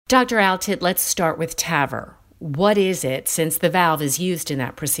Dr. Altit, let's start with TAVR. What is it, since the valve is used in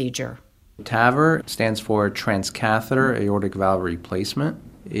that procedure? TAVR stands for transcatheter aortic valve replacement.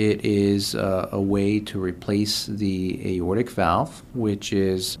 It is a way to replace the aortic valve, which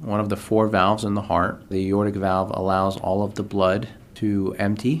is one of the 4 valves in the heart. The aortic valve allows all of the blood to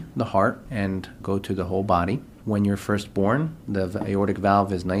empty the heart and go to the whole body. When you're first born, the aortic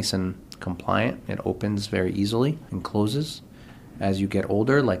valve is nice and compliant. It opens very easily and closes. As you get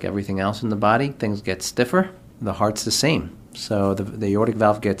older, like everything else in the body, things get stiffer. The heart's the same. So the aortic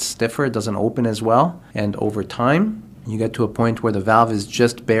valve gets stiffer, it doesn't open as well, and over time, you get to a point where the valve is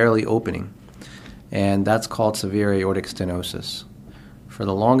just barely opening, and that's called severe aortic stenosis. For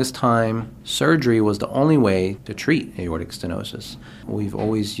the longest time, surgery was the only way to treat aortic stenosis. We've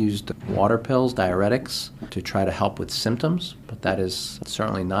always used water pills, diuretics, to try to help with symptoms, but that is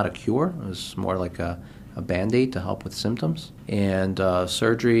certainly not a cure. It was more like a Band-Aid to help with symptoms. And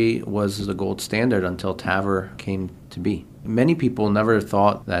surgery was the gold standard until TAVR came to be. Many people never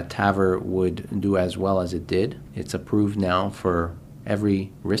thought that TAVR would do as well as it did. It's approved now for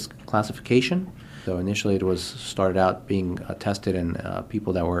every risk classification. So initially it was started out being tested in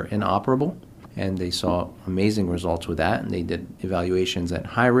people that were inoperable, and they saw amazing results with that, and they did evaluations at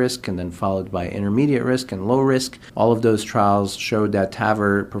high risk and then followed by intermediate risk and low risk. All of those trials showed that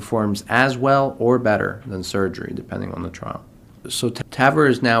TAVR performs as well or better than surgery, depending on the trial. So TAVR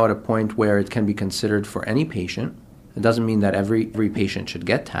is now at a point where it can be considered for any patient. It doesn't mean that every patient should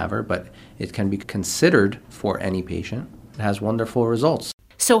get TAVR, but it can be considered for any patient. It has wonderful results.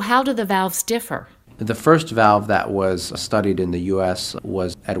 So how do the valves differ? The first valve that was studied in the U.S.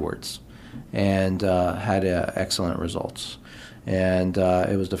 was Edwards, and had excellent results. And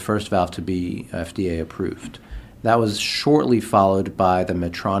it was the first valve to be FDA approved. That was shortly followed by the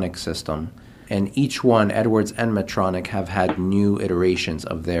Medtronic system, and each one, Edwards and Medtronic, have had new iterations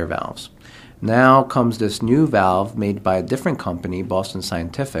of their valves. Now comes this new valve made by a different company, Boston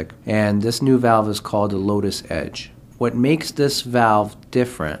Scientific, and this new valve is called the Lotus Edge. What makes this valve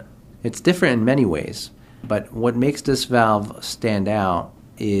different, it's different in many ways, but what makes this valve stand out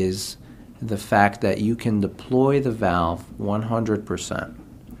is the fact that you can deploy the valve 100%.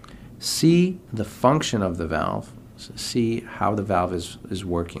 See the function of the valve, see how the valve is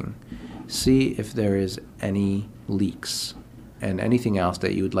working, see if there is any leaks, and anything else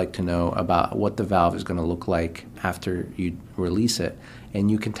that you would like to know about what the valve is going to look like after you release it.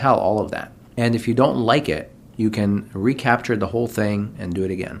 And you can tell all of that. And if you don't like it, you can recapture the whole thing and do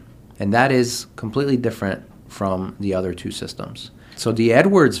it again. And that is completely different from the other 2 systems. So the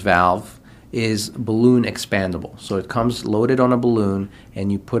Edwards valve is balloon expandable. So it comes loaded on a balloon,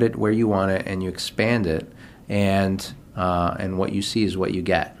 and you put it where you want it, and you expand it, and what you see is what you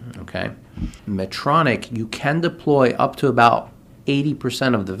get, okay? Medtronic, you can deploy up to about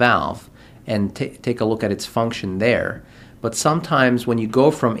 80% of the valve and take a look at its function there. But sometimes when you go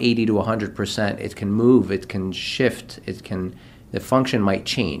from 80 to 100%, it can move, it can shift, the function might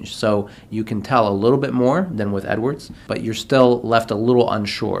change. So you can tell a little bit more than with Edwards, but you're still left a little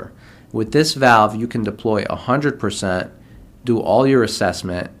unsure. With this valve, you can deploy 100%, do all your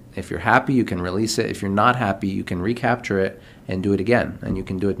assessment. If you're happy, you can release it. If you're not happy, you can recapture it and do it again, and you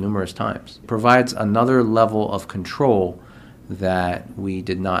can do it numerous times. It provides another level of control that we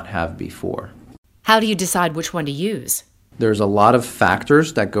did not have before. How do you decide which one to use? There's a lot of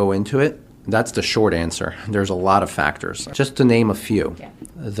factors that go into it. That's the short answer. There's a lot of factors. Just to name a few. Yeah.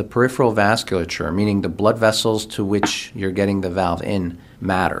 The peripheral vasculature, meaning the blood vessels to which you're getting the valve in,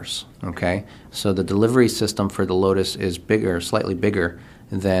 matters. Okay? So the delivery system for the Lotus is bigger, slightly bigger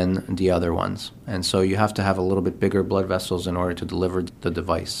than the other ones. And so you have to have a little bit bigger blood vessels in order to deliver the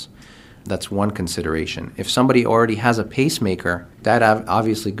device. That's one consideration. If somebody already has a pacemaker, that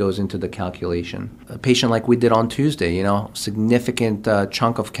obviously goes into the calculation. A patient like we did on Tuesday, significant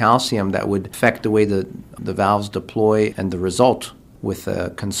chunk of calcium that would affect the way the valves deploy and the result with a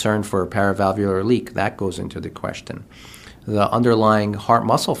concern for a paravalvular leak, that goes into the question. The underlying heart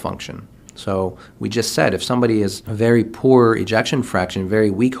muscle function. So we just said if somebody has a very poor ejection fraction, very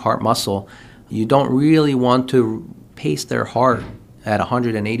weak heart muscle, you don't really want to pace their heart at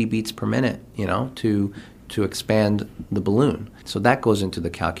 180 beats per minute, to expand the balloon. So that goes into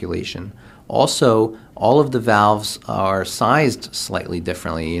the calculation. Also, all of the valves are sized slightly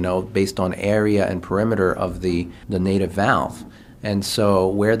differently, based on area and perimeter of the native valve. And so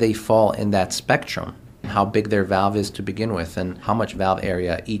where they fall in that spectrum, how big their valve is to begin with, and how much valve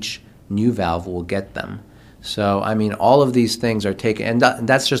area each new valve will get them. So, all of these things are taken, and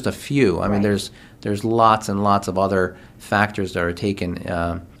that's just a few. There's lots and lots of other factors that are taken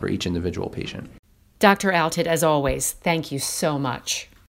for each individual patient. Dr. Altit, as always, thank you so much.